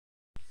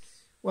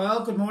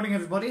Well, good morning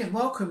everybody, and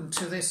welcome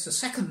to this the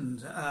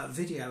second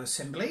video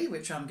assembly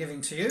which I'm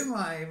giving to you.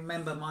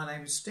 Remember, my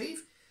name is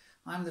Steve.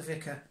 I'm the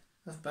vicar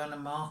of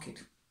Burnham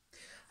Market,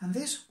 and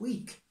this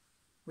week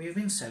we have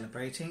been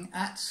celebrating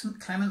at St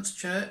Clement's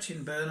Church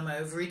in Burnham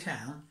Overy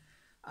Town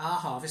our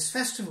Harvest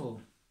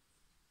Festival.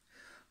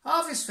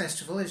 Harvest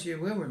Festival, as you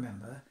will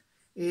remember,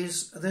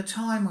 is the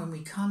time when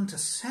we come to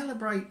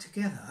celebrate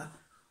together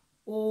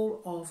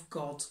all of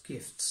God's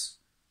gifts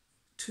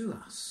to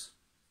us.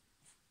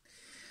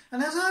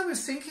 And as I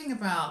was thinking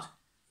about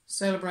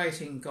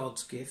celebrating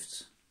God's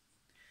gifts,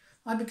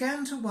 I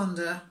began to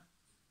wonder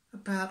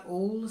about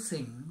all the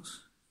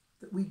things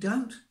that we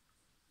don't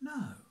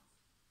know.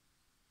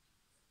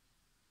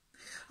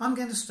 I'm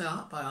going to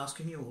start by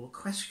asking you all a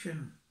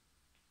question.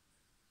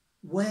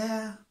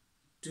 Where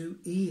do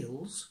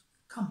eels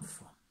come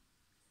from?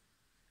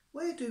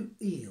 Where do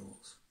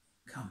eels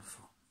come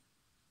from?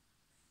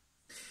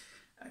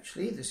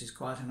 Actually, this is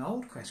quite an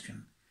old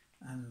question,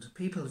 and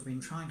people have been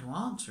trying to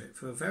answer it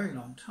for a very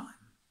long time.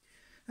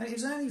 And it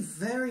was only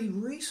very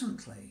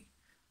recently,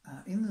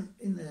 in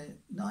the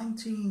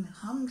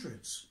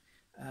 1900s,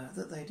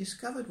 that they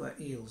discovered where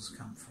eels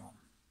come from.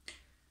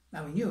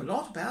 Now, we knew a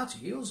lot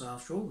about eels.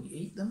 After all, we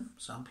eat them.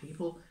 Some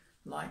people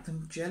like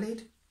them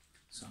jellied.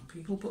 Some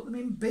people put them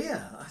in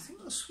beer. I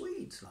think the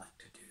Swedes like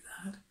to do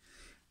that.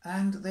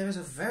 And there is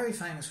a very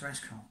famous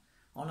restaurant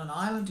on an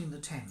island in the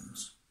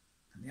Thames,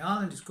 and the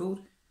island is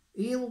called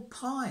Eel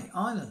Pie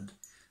Island.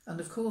 And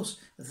of course,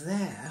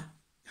 there,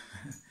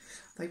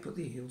 they put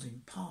the eels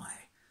in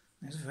pie.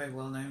 There's a very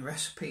well-known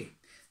recipe.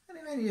 And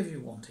if any of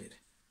you want it,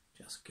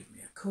 just give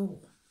me a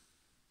call.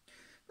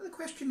 But the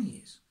question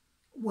is,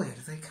 where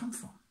do they come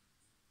from?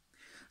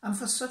 And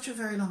for such a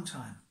very long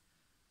time,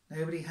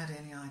 nobody had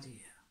any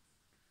idea.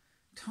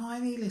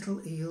 Tiny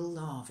little eel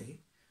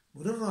larvae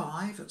would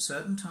arrive at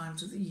certain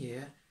times of the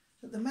year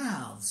at the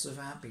mouths of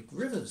our big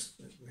rivers.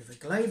 The River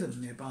Glaven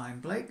nearby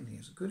in Blakeney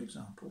is a good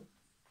example.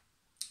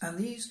 And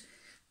these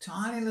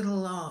tiny little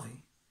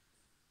larvae,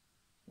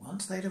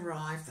 once they'd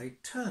arrived,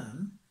 they'd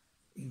turn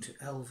into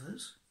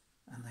elvers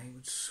and they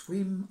would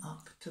swim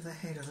up to the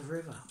head of the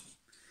river.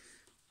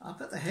 Up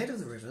at the head of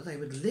the river, they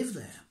would live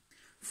there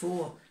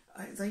for,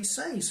 they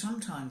say,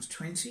 sometimes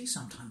 20,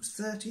 sometimes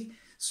 30,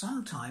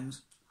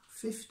 sometimes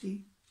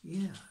 50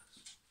 years.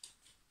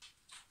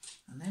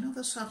 And then of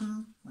a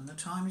sudden, when the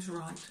time is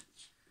right,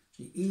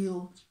 the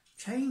eel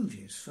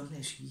changes from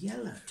this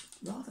yellow,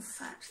 rather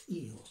fat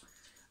eel,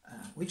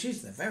 which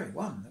is the very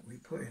one that we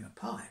put in a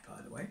pie, by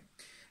the way,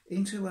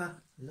 into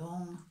a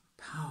long,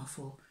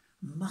 powerful,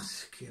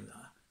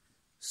 muscular,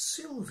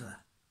 silver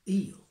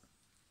eel.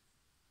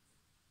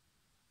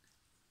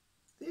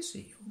 This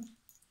eel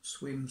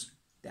swims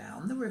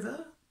down the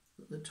river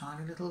that the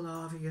tiny little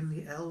larvae and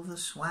the elver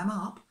swam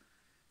up,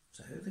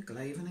 so the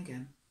Glaven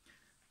again,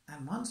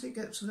 and once it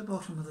gets to the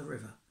bottom of the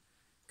river,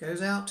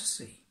 goes out to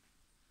sea,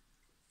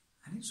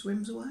 and it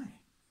swims away.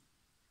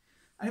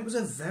 And it was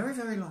a very,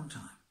 very long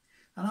time.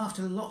 And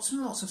after lots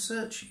and lots of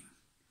searching,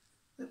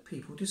 that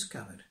people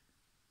discovered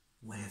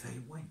where they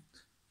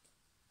went.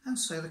 And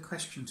so the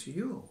question to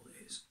you all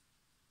is,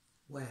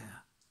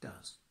 where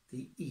does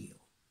the eel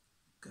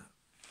go?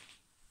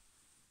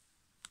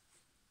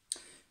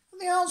 And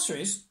the answer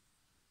is,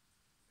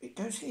 it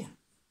goes here.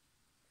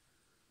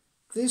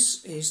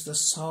 This is the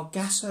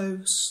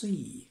Sargasso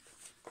Sea.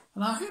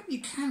 And I hope you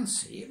can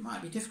see, it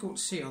might be difficult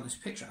to see on this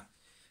picture,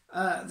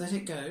 that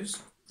it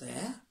goes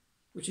there,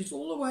 which is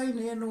all the way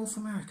near North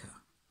America.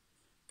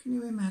 Can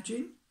you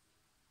imagine?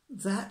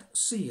 That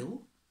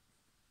seal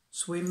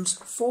swims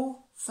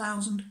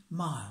 4,000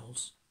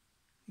 miles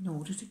in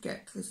order to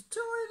get to this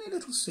tiny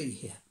little sea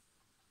here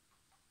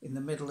in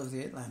the middle of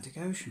the Atlantic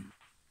Ocean.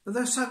 But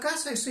the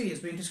Sargasso Sea has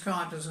been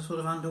described as a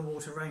sort of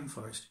underwater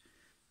rainforest.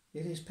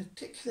 It is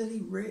particularly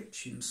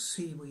rich in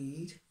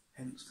seaweed,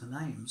 hence the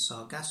name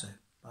Sargasso,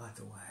 by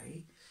the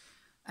way.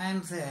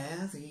 And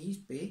there these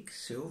big,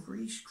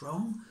 silvery,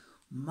 strong,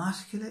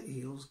 muscular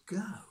eels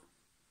go.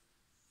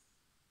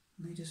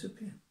 And they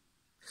disappear.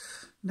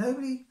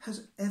 Nobody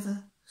has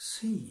ever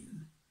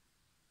seen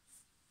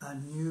a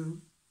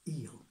new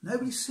eel.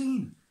 Nobody's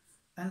seen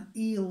an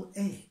eel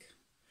egg.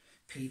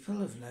 People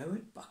have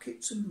lowered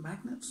buckets and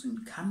magnets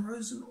and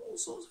cameras and all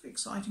sorts of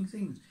exciting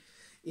things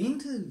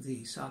into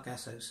the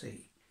Sargasso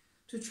Sea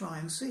to try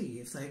and see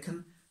if they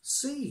can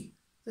see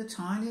the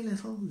tiny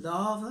little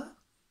larva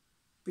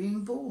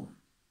being born.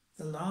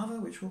 The larva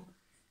which will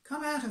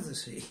come out of the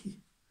sea,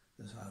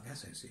 the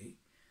Sargasso Sea,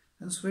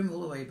 and swim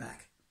all the way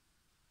back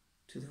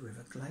to the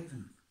River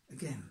Glaven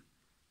again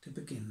to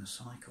begin the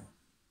cycle.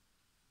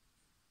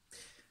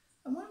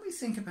 And when we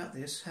think about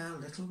this, how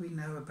little we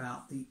know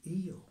about the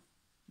eel,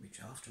 which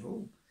after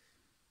all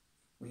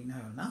we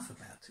know enough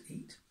about to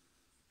eat,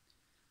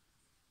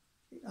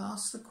 it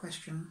asks the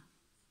question,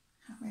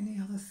 how many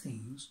other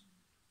things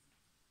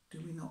do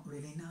we not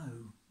really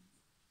know?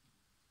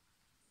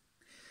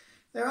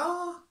 There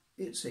are,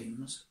 it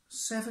seems,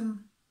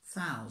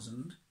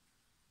 7,000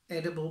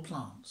 edible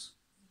plants,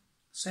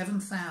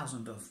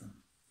 7,000 of them.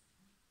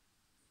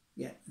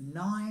 Yet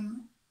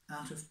 9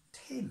 out of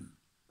 10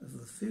 of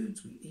the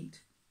foods we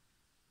eat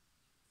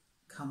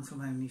come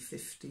from only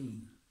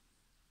 15.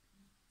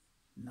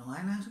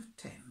 9 out of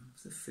 10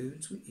 of the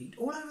foods we eat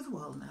all over the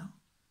world now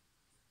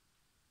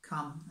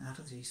come out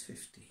of these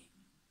 15.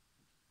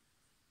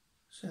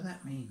 So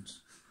that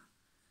means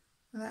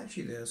that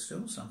actually there's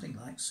still something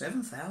like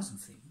 7,000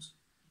 things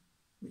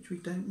which we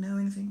don't know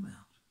anything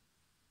about.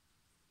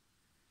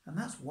 And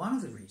that's one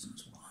of the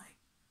reasons why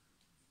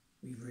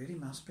we really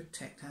must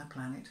protect our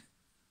planet,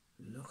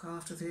 look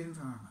after the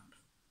environment,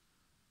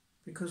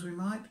 because we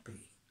might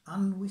be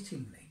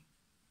unwittingly,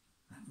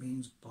 that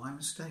means by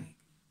mistake,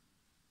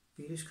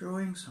 be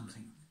destroying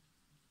something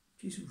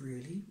which is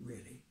really,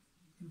 really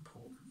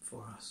important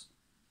for us,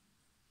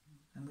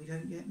 and we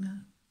don't yet know.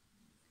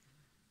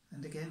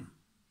 And again,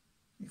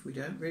 if we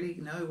don't really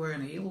know where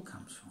an eel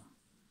comes from,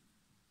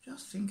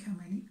 just think how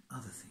many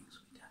other things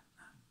we